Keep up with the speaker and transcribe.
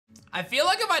I feel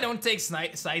like if I don't take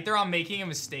Scyther, I'm making a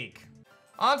mistake.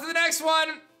 On to the next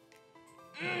one.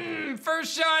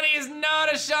 First shiny is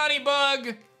not a shiny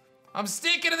bug. I'm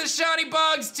sticking to the shiny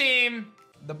bugs team.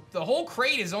 The whole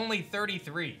crate is only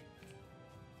 33.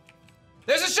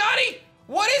 There's a shiny!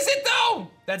 What is it though?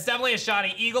 That's definitely a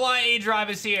shiny. Eagle Eye aDrive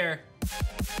is here.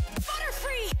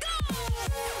 Butterfree, go!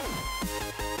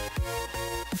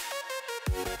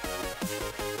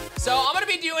 So I'm gonna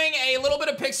be doing a little bit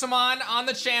of Pixelmon on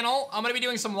the channel. I'm gonna be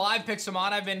doing some live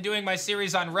Pixelmon. I've been doing my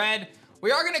series on Red.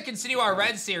 We are gonna continue our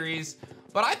Red series,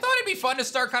 but I thought it'd be fun to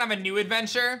start kind of a new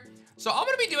adventure. So I'm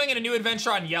gonna be doing a new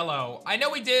adventure on Yellow. I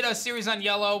know we did a series on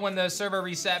Yellow when the server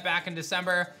reset back in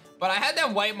December, but I had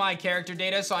them wipe my character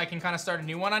data so I can kind of start a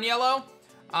new one on Yellow.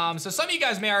 So some of you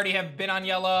guys may already have been on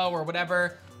Yellow or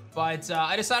whatever, but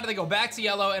I decided to go back to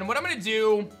Yellow, and what I'm gonna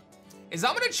do is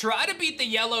I'm gonna try to beat the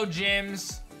Yellow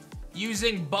gyms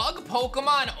using bug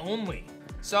Pokemon only.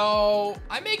 So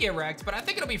I may get wrecked, but I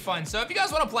think it'll be fun. So if you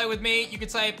guys wanna play with me, you can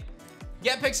type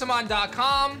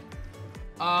getpixelmon.com,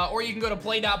 or you can go to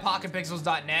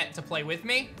play.pocketpixels.net to play with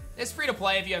me. It's free to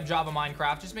play if you have Java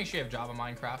Minecraft. Just make sure you have Java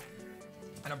Minecraft.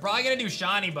 And I'm probably gonna do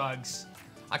shiny bugs.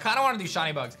 I kinda wanna do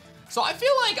shiny bugs. So I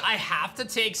feel like I have to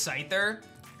take Scyther.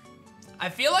 I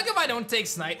feel like if I don't take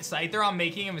Scyther, I'm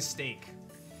making a mistake.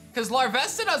 Because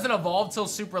Larvesta doesn't evolve till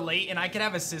super late, and I can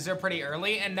have a Scissor pretty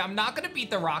early, and I'm not gonna beat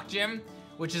the Rock Gym,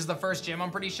 which is the first gym, I'm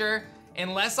pretty sure,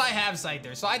 unless I have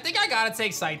Scyther. So I think I gotta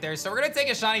take Scyther. So we're gonna take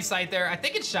a shiny Scyther. I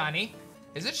think it's shiny.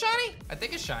 Is it shiny? I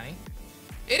think it's shiny.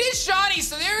 It is shiny,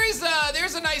 so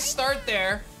there's a nice start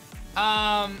there.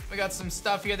 We got some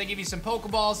stuff here. They give you some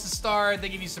Pokeballs to start. They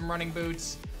give you some running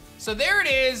boots. So there it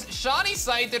is, shiny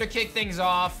Scyther to kick things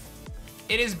off.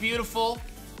 It is beautiful.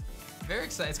 Very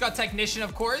excited. It's got Technician,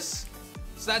 of course.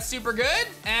 So that's super good.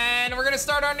 And we're gonna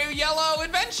start our new Yellow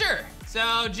adventure.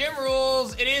 So gym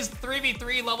rules, it is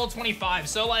 3v3 level 25.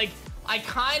 So like, I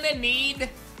kinda need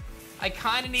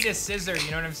a Scissor, you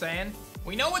know what I'm saying?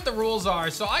 We know what the rules are,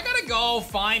 so I gotta go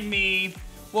find me.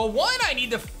 Well, one, I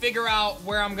need to figure out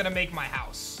where I'm gonna make my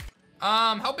house.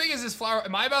 How big is this flower?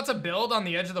 Am I about to build on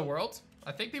the edge of the world?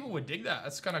 I think people would dig that.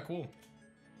 That's kinda cool.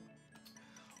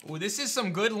 Ooh, this is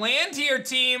some good land here,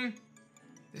 team.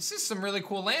 This is some really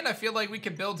cool land. I feel like we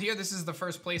could build here. This is the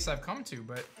first place I've come to,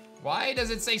 but why does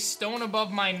it say Stone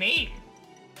above my name?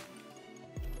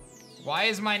 Why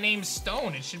is my name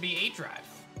Stone? It should be aDrive.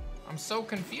 I'm so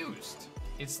confused.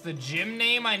 It's the gym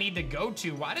name I need to go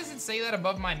to. Why does it say that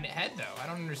above my head though? I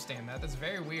don't understand that. That's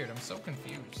very weird. I'm so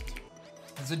confused.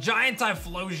 It's a giant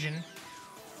Typhlosion.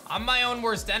 I'm my own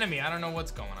worst enemy. I don't know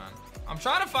what's going on. I'm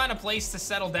trying to find a place to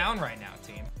settle down right now,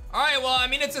 team. All right, well, I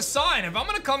mean, it's a sign. If I'm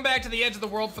gonna come back to the edge of the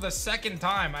world for the second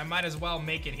time, I might as well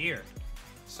make it here.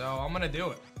 So I'm gonna do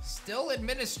it. Still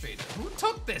administrator. Who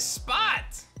took this spot?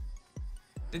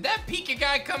 Did that Pika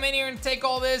guy come in here and take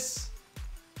all this?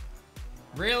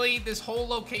 Really? This whole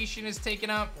location is taken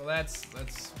up? Well, that's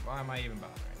why am I even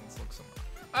bothering? Let's look somewhere.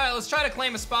 All right, let's try to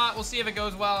claim a spot. We'll see if it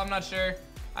goes well. I'm not sure.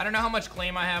 I don't know how much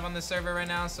claim I have on this server right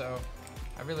now, so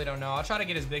I really don't know. I'll try to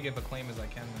get as big of a claim as I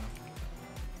can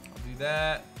though. I'll do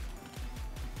that.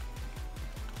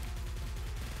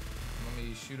 Let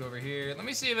me shoot over here. Let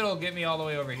me see if it'll get me all the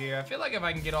way over here. I feel like if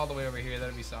I can get all the way over here,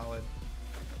 that'd be solid.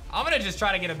 I'm gonna just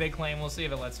try to get a big claim. We'll see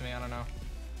if it lets me. I don't know.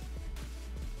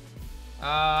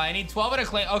 I need 12 and a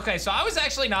claim. Okay, so I was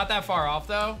actually not that far off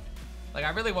though. Like I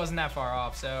really wasn't that far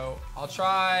off. So I'll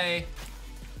try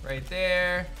right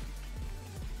there.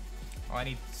 Oh, I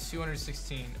need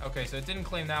 216. Okay, so it didn't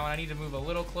claim that one. I need to move a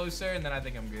little closer and then I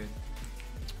think I'm good.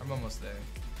 I'm almost there.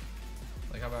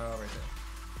 Like how about right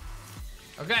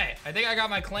there? Okay, I think I got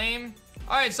my claim.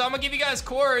 All right, so I'm gonna give you guys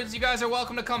cords. You guys are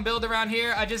welcome to come build around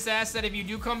here. I just asked that if you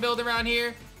do come build around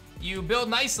here, you build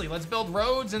nicely. Let's build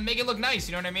roads and make it look nice,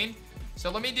 you know what I mean? So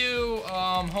let me do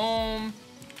home,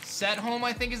 set home,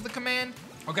 I think is the command.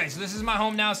 Okay, so this is my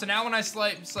home now. So now when I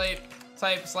type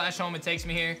 /home, it takes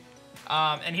me here.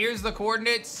 And here's the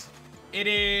coordinates. It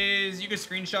is, you can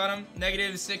screenshot them,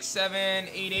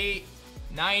 -6788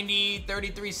 90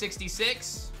 33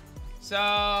 66.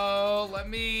 So let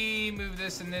me move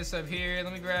this and this up here.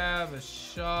 Let me grab a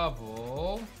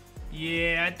shovel.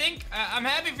 Yeah, I think I'm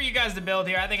happy for you guys to build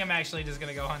here. I think I'm actually just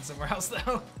gonna go hunt somewhere else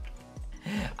though.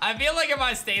 I feel like if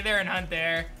I stay there and hunt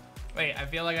there, wait, I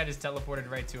feel like I just teleported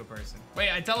right to a person.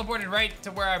 Wait, I teleported right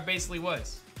to where I basically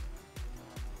was.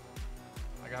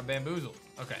 I got bamboozled.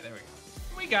 Okay, there we go.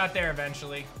 We got there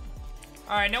eventually.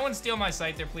 All right, no one steal my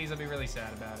site there, please. I'll be really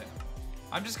sad about it.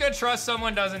 I'm just gonna trust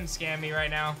someone doesn't scam me right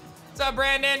now. What's up,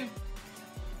 Brandon?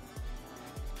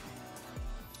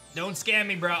 Don't scam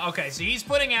me, bro. Okay, so he's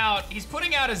putting out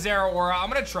a Zero Aura. I'm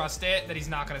gonna trust it that he's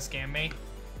not gonna scam me.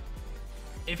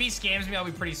 If he scams me, I'll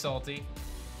be pretty salty.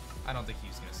 I don't think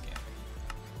he's gonna scam me.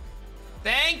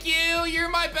 Thank you. You're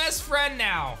my best friend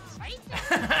now.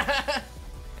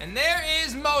 And there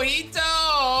is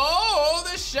Mojito,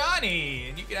 the shiny.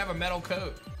 And you can have a metal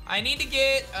coat. I need to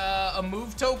get a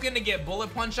move token to get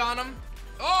bullet punch on him.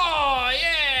 Oh,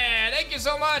 yeah. Thank you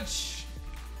so much.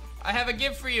 I have a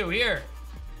gift for you. Here.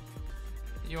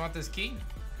 You want this key?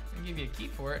 I'll give you a key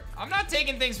for it. I'm not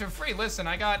taking things for free. Listen,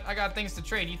 I got things to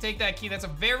trade. You take that key. That's a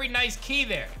very nice key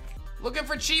there. Looking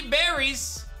for cheap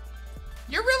berries?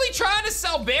 You're really trying to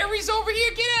sell berries over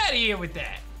here? Get out of here with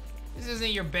that. This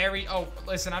isn't your berry. Oh,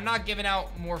 listen, I'm not giving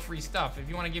out more free stuff. If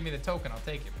you want to give me the token, I'll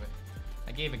take it, but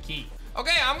I gave a key.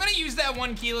 Okay, I'm gonna use that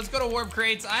one key. Let's go to Warp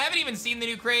Crates. I haven't even seen the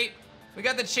new crate. We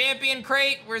got the Champion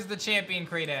Crate. Where's the Champion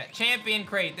Crate at? Champion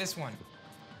Crate, this one.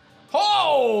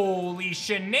 Holy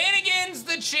shenanigans,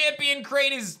 the Champion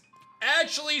Crate is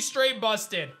actually straight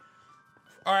busted.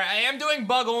 All right, I am doing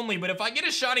bug only, but if I get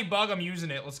a shiny bug, I'm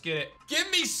using it. Let's get it.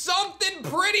 Give me something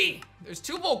pretty. There's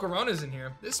 2 Volcaronas in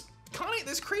here. This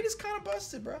crate is kind of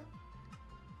busted, bro.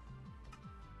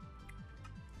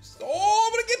 Oh,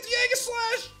 I'm gonna get the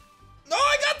Aegislash. No,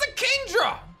 I got the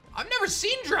Kingdra. I've never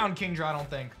seen Drowned Kingdra, I don't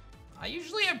think. I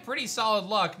usually have pretty solid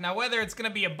luck. Now, whether it's gonna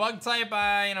be a bug type,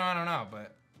 I don't know,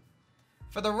 but.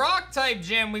 For the rock type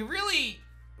gym, we really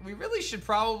should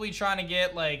probably try to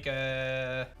get like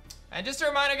and just a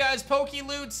reminder, guys,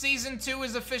 PokeLoot Season 2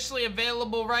 is officially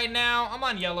available right now. I'm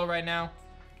on yellow right now.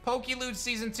 PokeLoot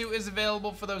Season 2 is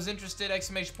available for those interested.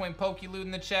 Exclamation point PokeLoot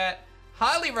in the chat.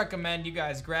 Highly recommend you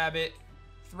guys grab it.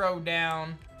 Throw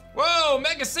down. Whoa,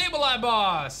 Mega Sableye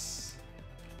boss.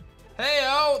 Hey,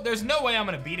 oh, there's no way I'm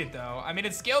gonna beat it though. I mean,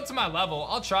 it's scaled to my level.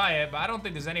 I'll try it, but I don't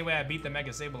think there's any way I beat the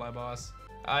Mega Sableye boss.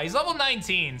 He's level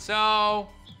 19, so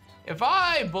if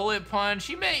I bullet punch,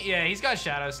 he's got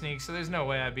Shadow Sneak, so there's no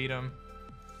way I beat him.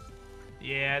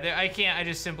 Yeah, I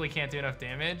just simply can't do enough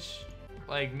damage.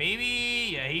 Like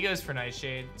maybe, yeah, he goes for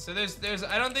Nightshade. So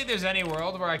I don't think there's any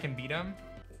world where I can beat him.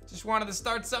 Just wanted to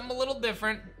start something a little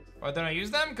different. Why don't I use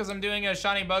them? Because I'm doing a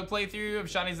shiny bug playthrough of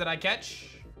shinies that I catch.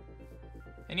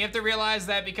 And you have to realize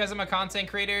that because I'm a content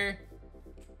creator,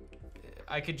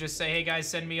 I could just say, hey guys,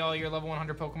 send me all your level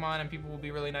 100 Pokemon, and people will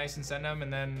be really nice and send them,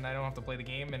 and then I don't have to play the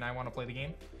game, and I want to play the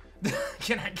game.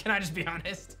 Can I just be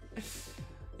honest?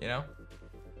 You know?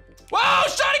 Wow,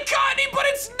 shiny Cottony, but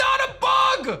it's not a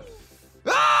bug!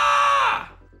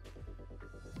 Ah!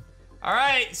 All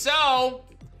right, so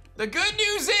the good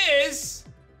news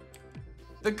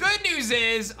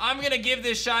is I'm gonna give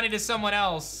this shiny to someone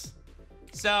else.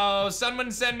 So someone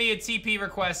send me a TP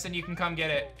request and you can come get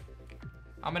it.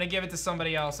 I'm gonna give it to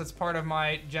somebody else. That's part of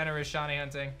my generous shiny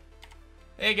hunting.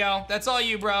 There you go. That's all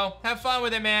you, bro. Have fun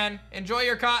with it, man. Enjoy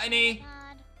your Cottony.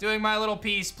 Doing my little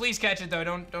piece. Please catch it though.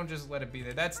 Don't just let it be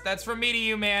there. That's from me to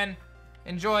you, man.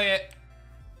 Enjoy it.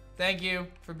 Thank you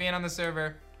for being on the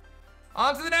server.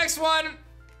 On to the next one.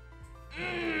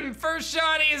 First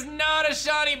shiny is not a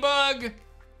shiny bug.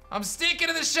 I'm sticking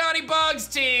to the shiny bugs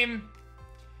team.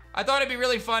 I thought it'd be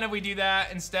really fun if we do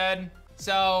that instead.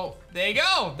 So there you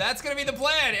go. That's gonna be the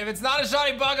plan. If it's not a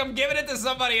shiny bug, I'm giving it to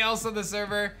somebody else on the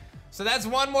server. So that's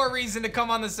one more reason to come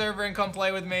on the server and come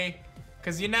play with me,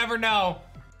 because you never know.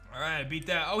 All right, I beat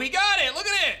that. Oh, he got it. Look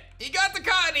at it. He got the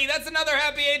Cottony. That's another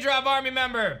happy aDrive army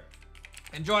member.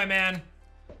 Enjoy, man.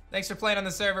 Thanks for playing on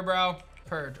the server, bro.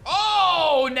 Purge.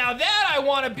 Oh, now that I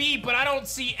want to beat, but I don't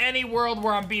see any world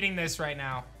where I'm beating this right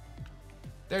now.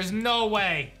 There's no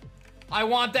way. I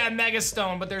want that Mega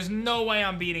Stone, but there's no way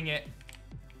I'm beating it.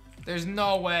 There's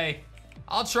no way.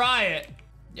 I'll try it.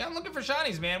 Yeah, I'm looking for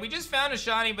shinies, man. We just found a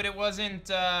shiny, but it wasn't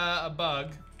a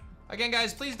bug. Again,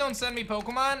 guys, please don't send me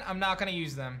Pokemon. I'm not gonna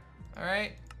use them. All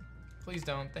right? Please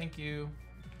don't. Thank you.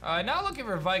 Not looking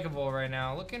for Vikavolt right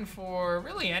now. Looking for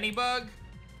really any bug.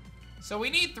 So we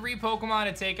need 3 Pokemon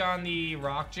to take on the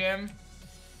Rock Gym.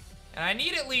 And I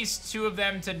need at least 2 of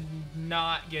them to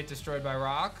not get destroyed by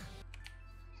Rock.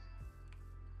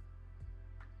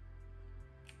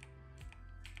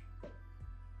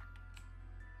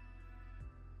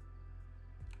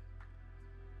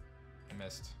 I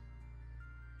missed.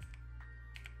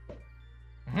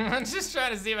 I'm just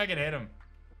trying to see if I can hit him.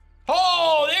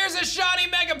 Oh, there's a shiny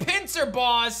Mega Pinsir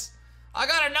boss. I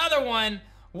got another one.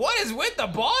 What is with the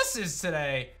bosses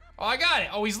today? Oh, I got it.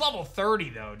 Oh, he's level 30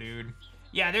 though, dude.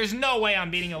 Yeah, there's no way I'm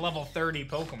beating a level 30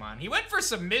 Pokemon. He went for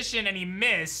submission and he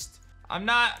missed. I'm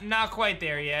not quite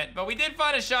there yet, but we did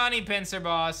find a shiny Pinsir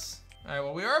boss. All right,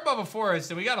 well, we are above a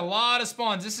forest and we got a lot of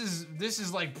spawns. This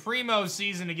is like primo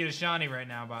season to get a shiny right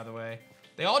now, by the way.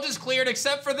 They all just cleared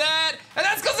except for that. And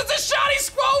that's because it's a shiny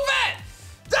Squovet!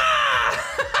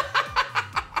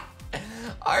 Ah!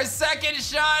 Our second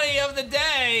shiny of the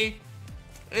day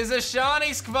is a shiny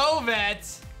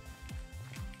Squovet.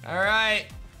 All right,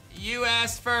 you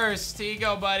asked first. Here you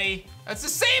go, buddy. That's the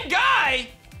same guy?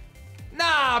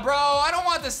 Nah, bro, I don't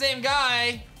want the same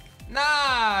guy.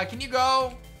 Nah, can you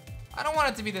go? I don't want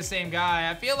it to be the same guy.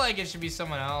 I feel like it should be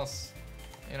someone else,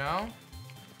 you know?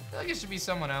 I feel like it should be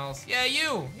someone else. Yeah,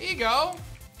 you, here you go.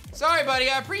 Sorry, buddy,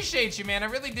 I appreciate you, man, I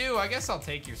really do. I guess I'll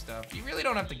take your stuff. You really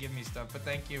don't have to give me stuff, but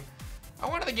thank you. I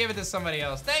wanted to give it to somebody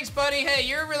else. Thanks, buddy. Hey,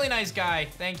 you're a really nice guy.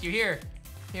 Thank you. Here,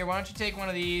 why don't you take one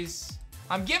of these?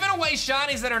 I'm giving away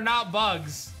shinies that are not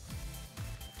bugs.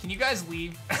 Can you guys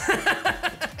leave?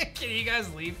 Can you guys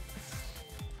leave?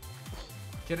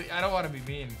 I don't want to be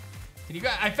mean. Can you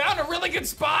guys? I found a really good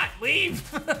spot. Leave.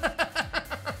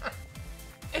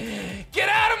 Get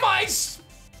out of my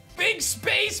big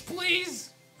space,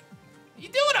 please. What you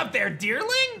doing up there,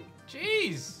 deerling?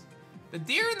 Jeez. The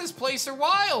deer in this place are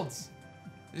wild.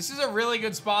 This is a really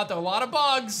good spot, though. A lot of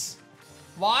bugs.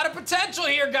 A lot of potential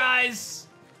here, guys.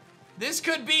 This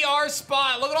could be our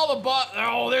spot. Look at all the bugs.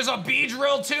 Oh, there's a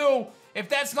Beedrill, too. If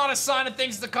that's not a sign of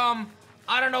things to come,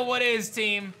 I don't know what is,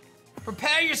 team.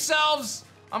 Prepare yourselves.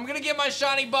 I'm gonna get my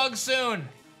shiny bug soon.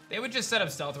 They would just set up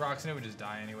stealth rocks and it would just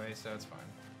die anyway, so it's fine.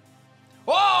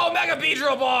 Whoa, Mega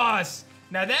Beedrill boss!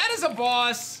 Now that is a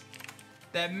boss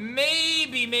that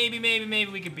maybe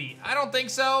we could beat. I don't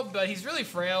think so, but he's really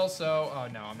frail, so, oh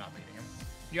no, I'm not beating him.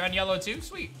 You're on yellow too?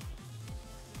 Sweet.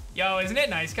 Yo, isn't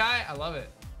it nice, Kai? I love it.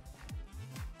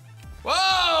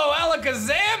 Whoa,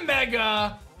 Alakazam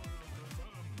Mega!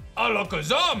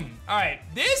 Alakazam! Alright,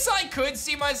 this I could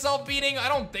see myself beating. I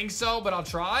don't think so, but I'll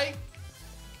try.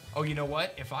 Oh, you know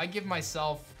what? If I give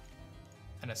myself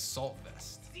an assault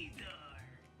vest.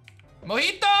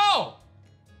 Mojito!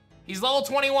 He's level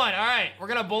 21. Alright, we're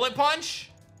gonna bullet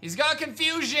punch. He's got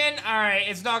confusion. Alright,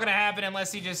 it's not gonna happen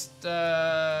unless he just,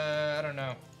 I don't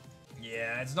know.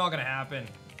 Yeah, it's not gonna happen.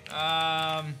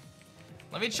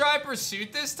 Let me try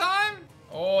Pursuit this time.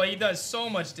 Oh, he does so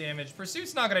much damage.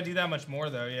 Pursuit's not gonna do that much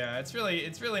more though. Yeah, it's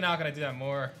really not gonna do that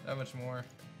much more.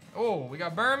 Oh, we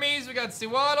got Burmese, we got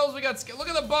Sewaddles, look at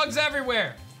the bugs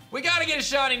everywhere. We gotta get a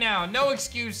shiny now. No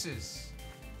excuses.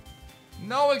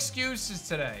 No excuses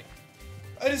today.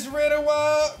 I just ran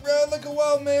like a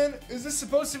wild man. Is this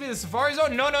supposed to be the Safari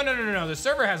Zone? No. The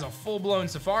server has a full-blown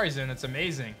Safari Zone. That's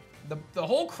amazing. The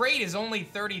whole crate is only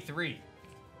 33.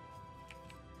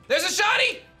 There's a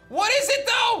shiny! What is it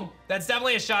though? That's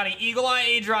definitely a shiny. Eagle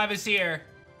Eye aDrive is here.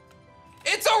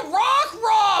 It's a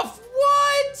Rockruff!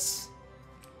 What?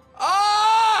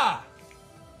 Ah!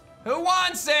 Who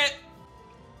wants it?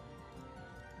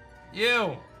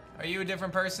 You. Are you a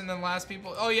different person than the last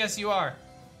people? Oh, yes, you are.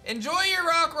 Enjoy your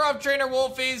Rockruff, Trainer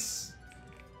Wolfies.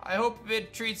 I hope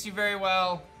it treats you very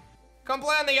well. Come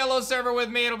play on the yellow server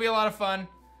with me. It'll be a lot of fun.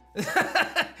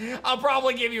 I'll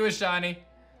probably give you a shiny.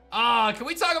 Can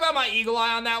we talk about my Eagle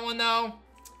Eye on that one, though?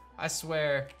 I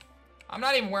swear. I'm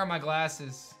not even wearing my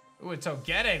glasses. Ooh, a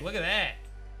Togetic. Look at that.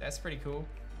 That's pretty cool.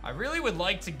 I really would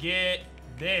like to get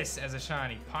this as a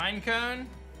shiny. Pinecone?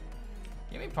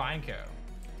 Give me Pinecone.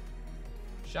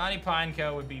 Shiny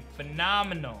Pinecone would be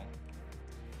phenomenal.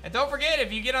 And don't forget,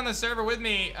 if you get on the server with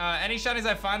me, any shinies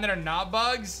I find that are not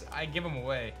bugs, I give them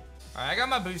away. All right, I got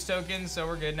my boost tokens, so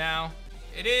we're good now.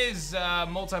 It is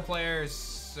multiplayer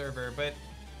server, but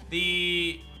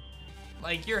you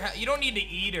don't need to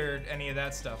eat or any of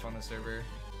that stuff on the server.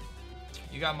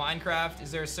 You got Minecraft.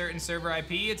 Is there a certain server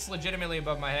IP? It's legitimately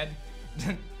above my head.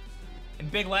 In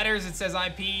big letters, it says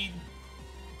IP,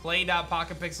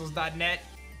 play.pocketpixels.net.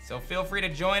 So feel free to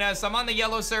join us. I'm on the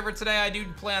yellow server today. I do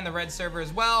play on the red server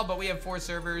as well, but we have 4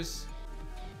 servers.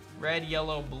 Red,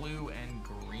 yellow, blue, and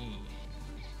green.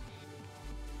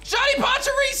 Shiny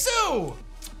Pachirisu!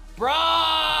 Bruh,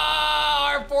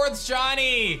 our 4th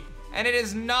shiny. And it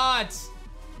is not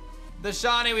the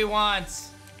shiny we want.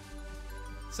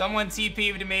 Someone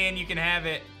TP'd to me and you can have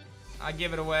it. I'll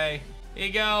give it away. Here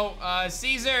you go.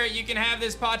 Caesar, you can have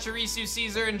this Pachirisu,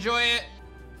 Caesar. Enjoy it.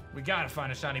 We gotta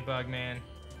find a shiny bug, man.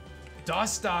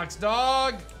 Dustox,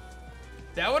 dog.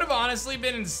 That would have honestly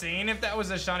been insane if that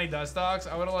was a shiny Dustox.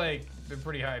 I would have been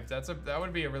pretty hyped. That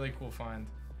would be a really cool find.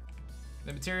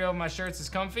 The material of my shirts is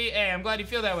comfy. Hey, I'm glad you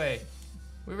feel that way.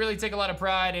 We really take a lot of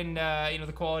pride in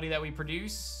the quality that we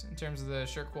produce in terms of the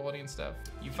shirt quality and stuff.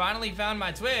 You finally found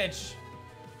my Twitch.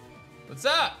 What's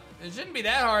up? It shouldn't be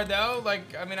that hard though.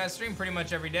 I mean, I stream pretty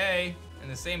much every day in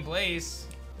the same place.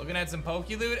 Looking at some Poke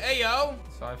Loot. Hey yo!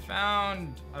 So I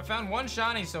found 1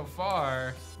 shiny so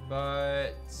far,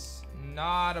 but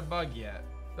not a bug yet.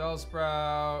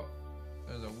 Bellsprout.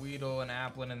 There's a Weedle and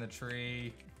Applin in the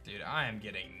tree. Dude, I am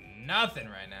getting nothing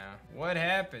right now. What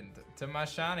happened to my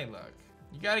shiny luck?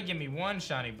 You gotta give me one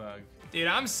shiny bug. Dude,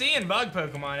 I'm seeing bug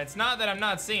Pokemon. It's not that I'm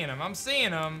not seeing them. I'm seeing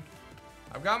them.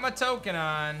 I've got my token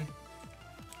on.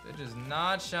 They're just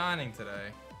not shining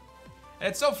today. And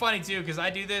it's so funny too, because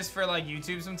I do this for like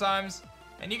YouTube sometimes.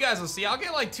 And you guys will see, I'll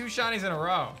get like 2 shinies in a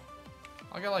row.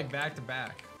 I'll get like back to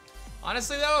back.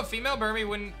 Honestly though, a female Burmy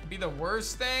wouldn't be the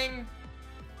worst thing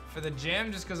for the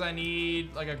gym, just because I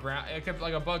need like a ground,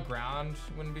 like a bug ground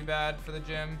wouldn't be bad for the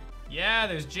gym. Yeah,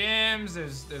 there's gyms,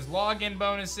 there's login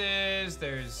bonuses,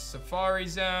 there's Safari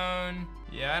Zone.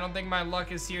 Yeah, I don't think my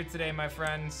luck is here today, my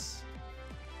friends.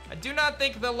 I do not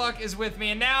think the luck is with me,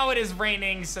 and now it is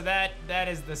raining, so that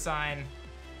is the sign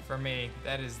for me.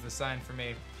 That is the sign for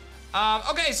me.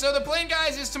 Okay, so the plan,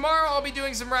 guys, is tomorrow I'll be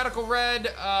doing some Radical Red.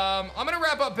 I'm gonna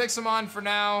wrap up Pixelmon for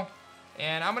now,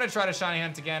 and I'm gonna try to shiny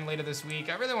hunt again later this week.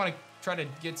 I really want to try to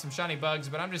get some shiny bugs,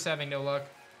 but I'm just having no luck,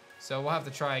 so we'll have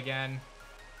to try again.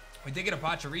 We did get a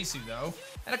Pachirisu though,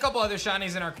 and a couple other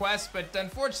shinies in our quest, but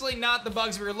unfortunately not the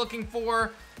bugs we were looking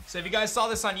for. So if you guys saw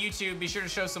this on YouTube, be sure to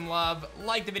show some love,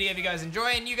 like the video if you guys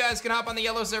enjoy, and you guys can hop on the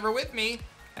yellow server with me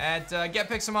at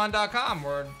getpixelmon.com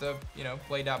or the,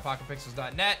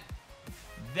 play.pocketpixels.net.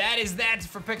 That is that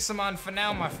for Pixelmon for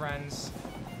now, my friends.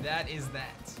 That is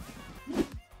that.